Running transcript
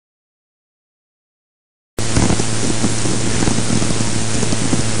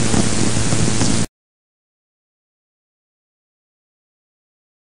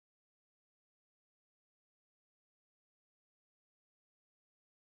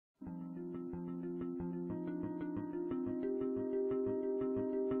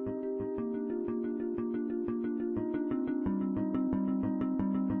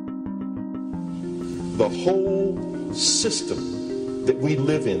The whole system that we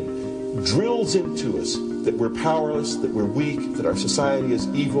live in drills into us that we're powerless, that we're weak, that our society is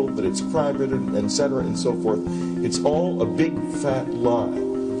evil, that it's crime-ridden, etc., and so forth. It's all a big fat lie.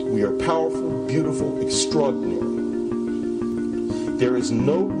 We are powerful, beautiful, extraordinary. There is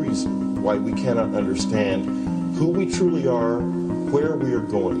no reason why we cannot understand who we truly are, where we are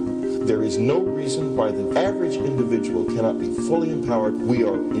going. There is no reason why the average individual cannot be fully empowered. We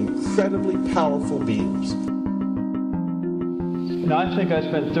are incredibly powerful beings. You know, I think I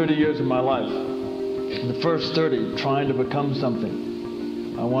spent 30 years of my life, in the first 30, trying to become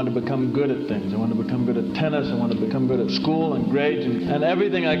something. I wanted to become good at things. I wanted to become good at tennis. I wanted to become good at school and grades and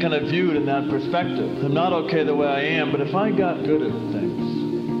everything I kind of viewed in that perspective. I'm not okay the way I am, but if I got good at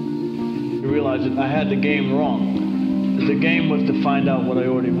things, I realized that I had the game wrong. That the game was to find out what I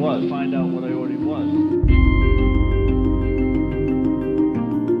already was. Find out what I already was.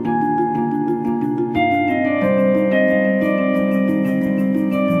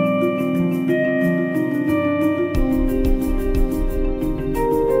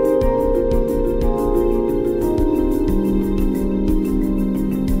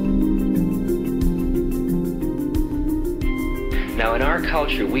 Now, in our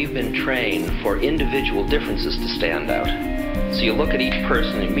culture, we've been trained for individual differences to stand out. So you look at each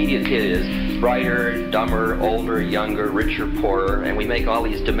person, immediately it is brighter, dumber, older, younger, richer, poorer, and we make all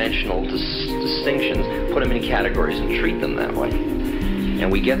these dimensional distinctions, put them in categories and treat them that way.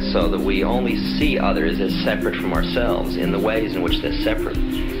 And we get so that we only see others as separate from ourselves in the ways in which they're separate.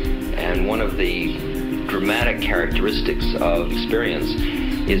 And one of the dramatic characteristics of experience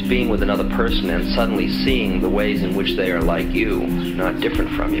is being with another person and suddenly seeing the ways in which they are like you, not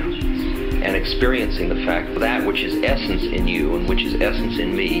different from you, and experiencing the fact that which is essence in you and which is essence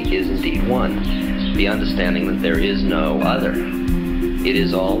in me is indeed one. The understanding that there is no other. It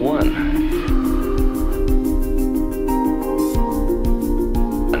is all one.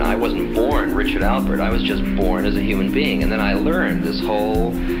 And I wasn't born Richard Albert, I was just born as a human being, and then I learned this whole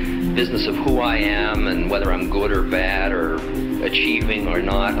business of who I am and whether I'm good or bad or achieving or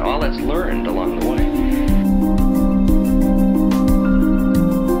not. All that's learned along the way.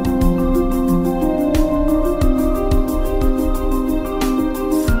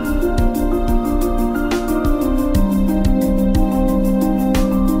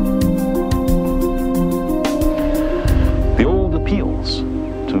 The old appeals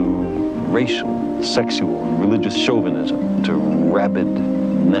to racial, sexual, and religious chauvinism, to rabid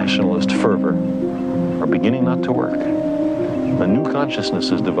nationalist fervor, are beginning not to work. A new consciousness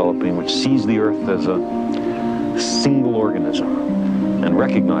is developing which sees the earth as a single organism and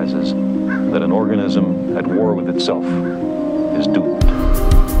recognizes that an organism at war with itself is doomed.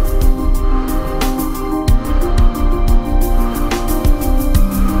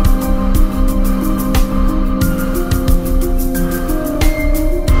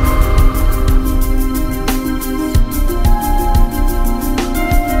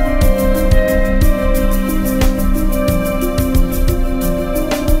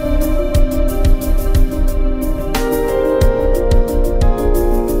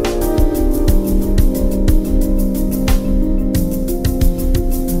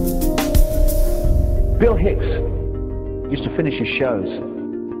 Bill Hicks used to finish his shows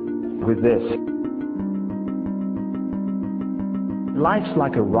with this. Life's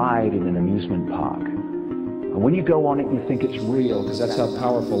like a ride in an amusement park. And when you go on it, you think it's real, because that's how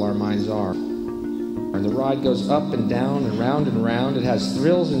powerful our minds are. And the ride goes up and down and round and round. It has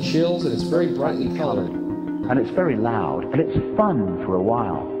thrills and chills, and it's very brightly colored. And it's very loud, and it's fun for a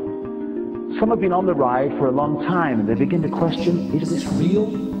while. Some have been on the ride for a long time, and they begin to question, is this real,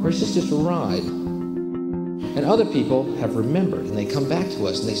 or is this just a ride? And other people have remembered, and they come back to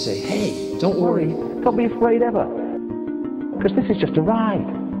us and they say, hey, don't worry. Don't be afraid ever, because this is just a ride.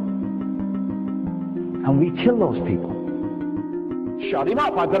 And we kill those people. Shut him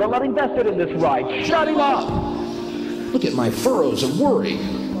up. I've got a lot invested in this ride. Shut him up. Look at my furrows of worry.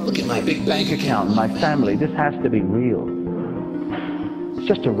 Look at my big bank account and my family. This has to be real. It's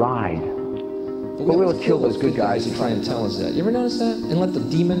just a ride. But we'll kill those good guys who try and tell us that. You ever notice that? And let the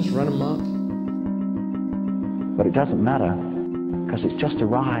demons run amok? But it doesn't matter, because it's just a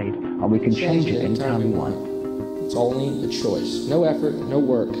ride, and we can change it anytime we want. It's only a choice. No effort, no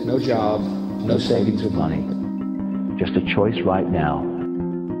work, no job, no savings of money. Just a choice right now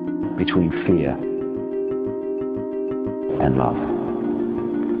between fear and love.